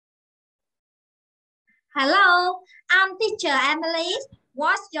Hello, I'm teacher Emily.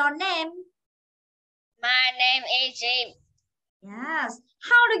 What's your name? My name is Jim. Yes.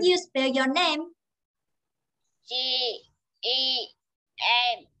 How do you spell your name? G-E-M.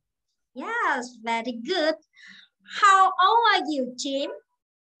 Yes, very good. How old are you, Jim?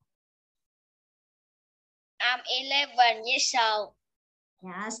 I'm 11 years old.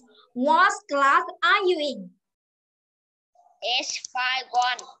 Yes. What class are you in?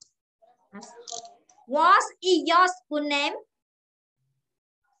 S51. Yes. What is your school name?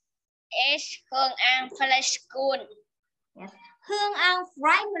 S Hướng Primary School. Yes. Hướng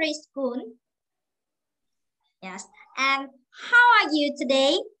Primary School. Yes. And how are you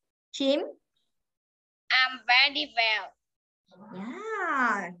today, Jim? I'm very well.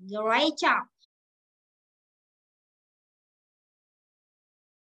 Yeah, great job.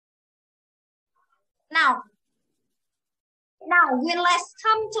 Now let's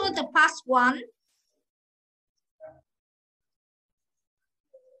come to the past one.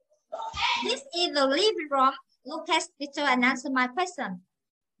 This is the living room. Look at picture and answer my question.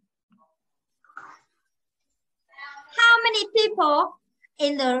 How many people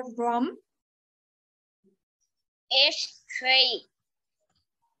in the room? It's 3.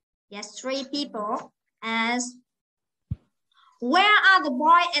 Yes, 3 people. As where are the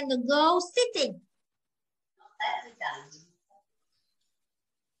boy and the girl sitting?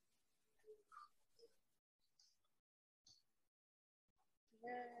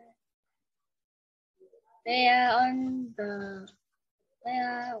 They are on the. They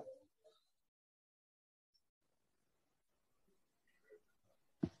are.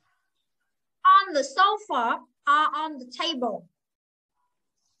 On the sofa or on the table?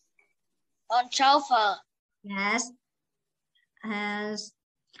 On sofa. Yes. As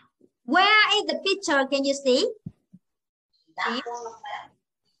where is the picture? Can you see?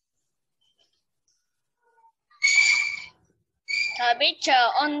 The picture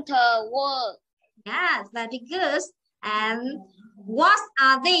on the wall. Yes, very good. And what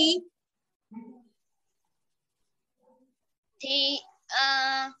are they? The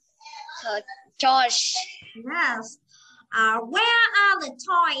toys. Yes. Where are the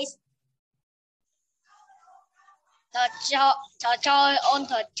toys? The toy on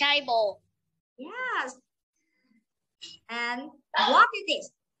the table. Yes. And what is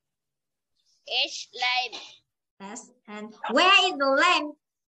this? It's lamp. Yes. And where is the lamp?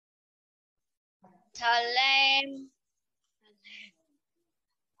 The lamp.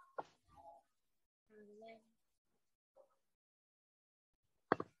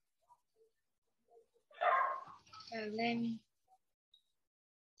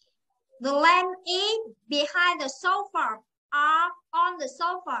 The lamp is behind the sofa or on the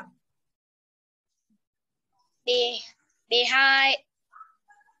sofa. Behind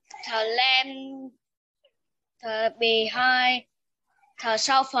the lamp. Behind the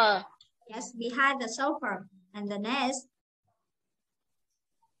sofa. Yes, behind the sofa. And the next.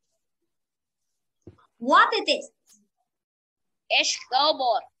 What is this? It's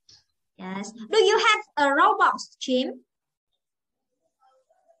robot. Yes. Do you have a robot, Jim?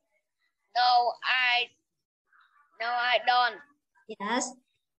 No, I don't. Yes.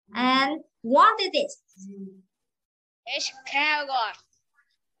 And what is this? It's carrot.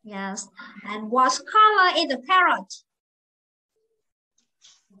 Yes. And what color is the carrot?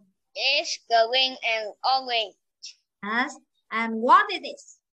 It's green and orange. Yes. And what is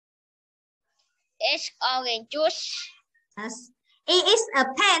this? It's orange juice. Yes. It is a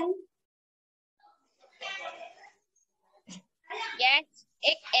pen. Yes,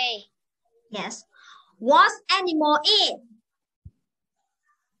 it's a. Yes. What animal is?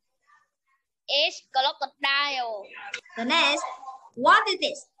 It's crocodile. The next. What is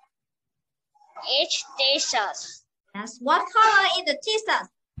this? It's Jesus. Yes. What color is the t-shirt?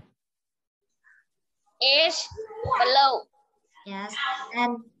 It's blue. Yes.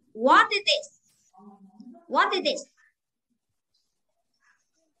 And what is this? What is this?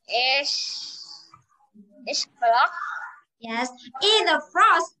 It's frog. Yes. Is the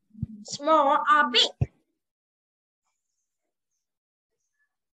frog small or big?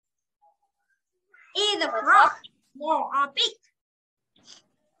 Is the frog small or big?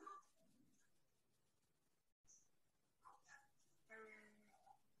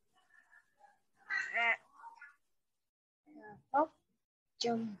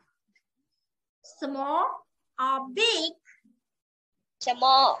 Trung. Small or big?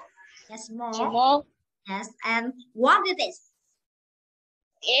 Small. Yes, small. Small. Yes. And what is this?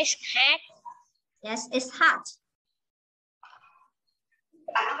 It's hat. Yes, it's hot.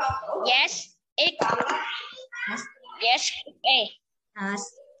 Yes, it. Yes. Yes, a.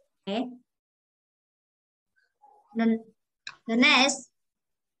 Yes. Okay. The next.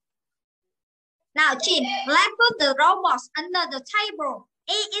 Now, Chin, let's put the robots under the table.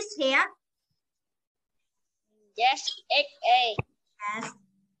 E is here. Yes, XA. Yes.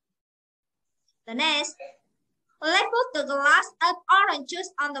 The next. Let's put the glass of orange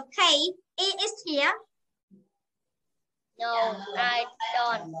juice on the plate. E is here. No, I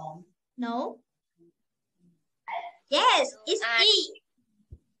don't. No. Yes, it's E.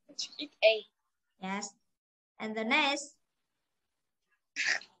 It's A. Yes. And the next.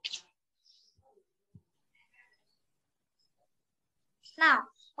 Now,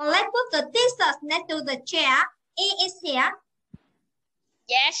 let's put the t-shirt next to the chair. E is here.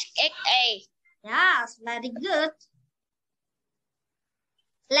 Yes, XA. Yes, very good.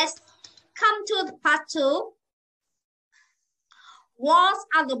 Let's come to the part 2. What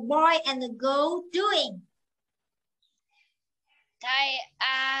are the boy and the girl doing? They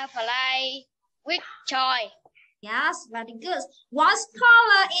are play with toy. Yes, very good. What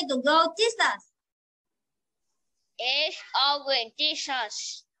color is the girl t-shirt? It's orange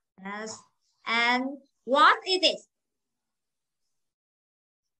t-shirts. Yes. And what is it?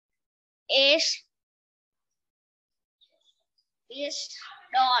 It's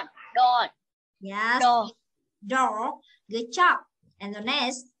door. Yes. Door. Door. Good job. And the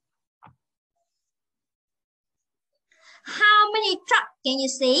next. How many trucks can you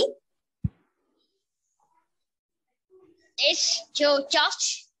see? It's 2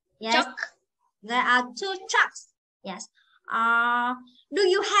 trucks. Yes. Truck. There are 2 trucks. Yes. Do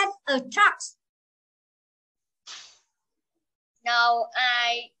you have a truck? No,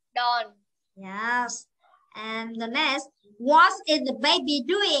 I don't. Yes. And the next, what is the baby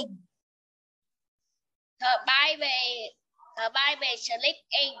doing? Her baby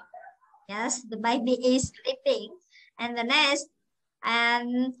sleeping. Yes, the baby is sleeping. And the next,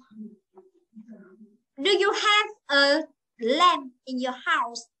 and do you have a lamp in your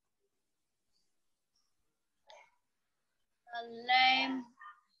house? A lamp.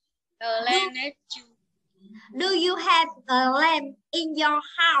 Do you have a lamp in your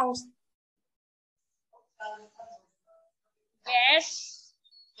house? Yes.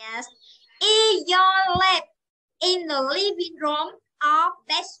 Yes. Is your lamp in the living room or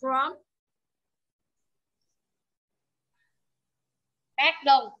bedroom?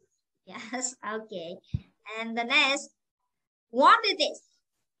 Bedroom. Yes, okay. And the next, what is this?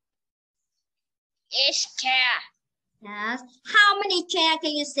 It's chair. Yes. How many chairs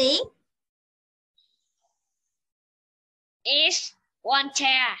can you see? It's 1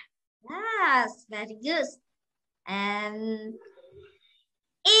 chair. Yes, very good. And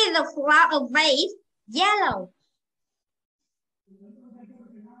is the flower vase yellow?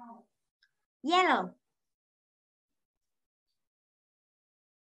 Yellow.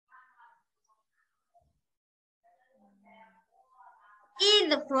 Is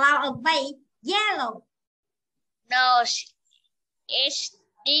the flower vase yellow? No, it's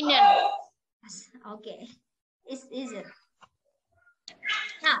dinner. Okay, it's easy.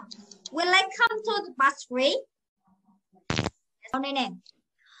 Now, will I come to the part 3?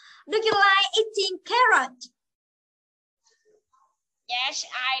 Do you like eating carrot? Yes,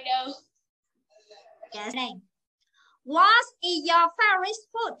 I do. Yes. What is your favorite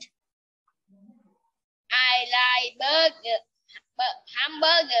food? I like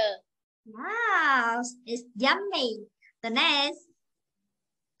hamburger. Wow, it's yummy. The next.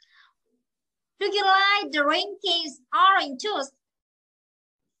 Do you like drinking orange juice?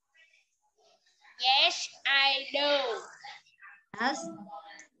 Yes, I do. Yes.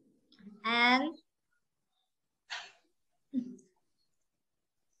 And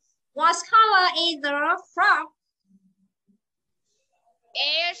what color is the frog?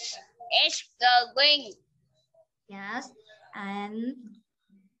 It's the green. Yes. And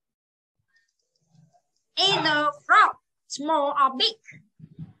is the frog small or big?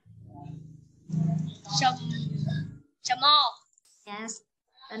 Small. Yes.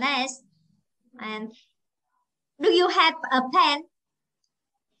 The next. And do you have a pen?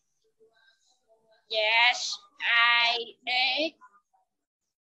 Yes, I did.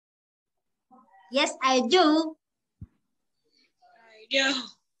 Yes, I do. I do.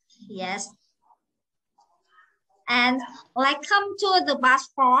 Yes. And let's come to the part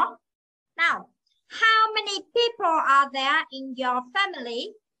 4. Now, how many people are there in your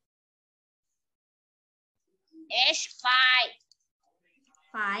family? It's 5.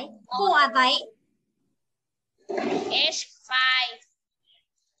 5. Who are they? It's 5.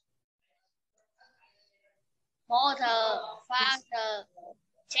 Mother, father,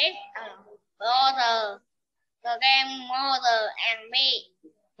 sister, brother, grandmother, and me.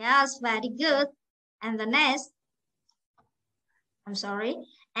 Yes, very good. And the next. I'm sorry.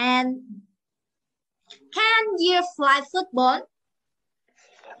 And can you fly football?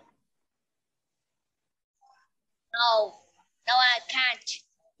 No, no, I can't.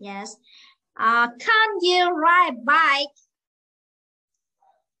 Yes. Can you ride bike?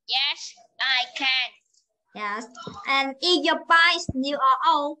 Yes, I can. Yes. And is your bike new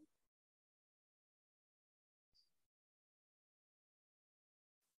or old?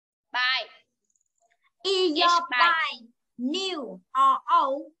 Bye. Is Yes, your bye. bike new or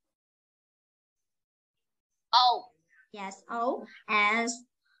old? Oh, Yes, old. And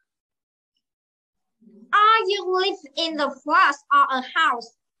are you live in the flat or a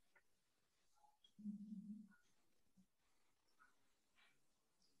house?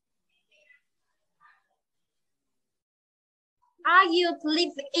 Are you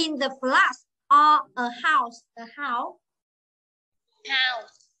live in the flat or a house? A house?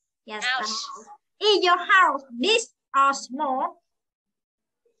 house. Yes, House. a house. Is your house big or small?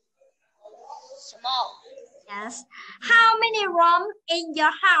 Small. Yes. How many rooms in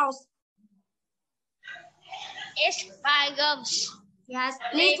your house? It's 5 rooms. Yes.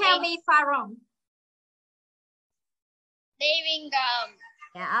 Please tell me 5 rooms. Living room.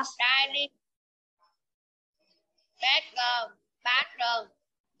 Yes. Dining. Bedroom. Bathroom.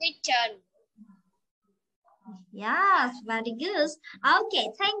 Kitchen. Yes, very good. Okay,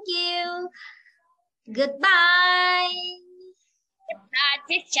 thank you. Goodbye.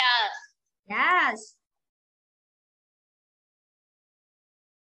 Teacher. Yes.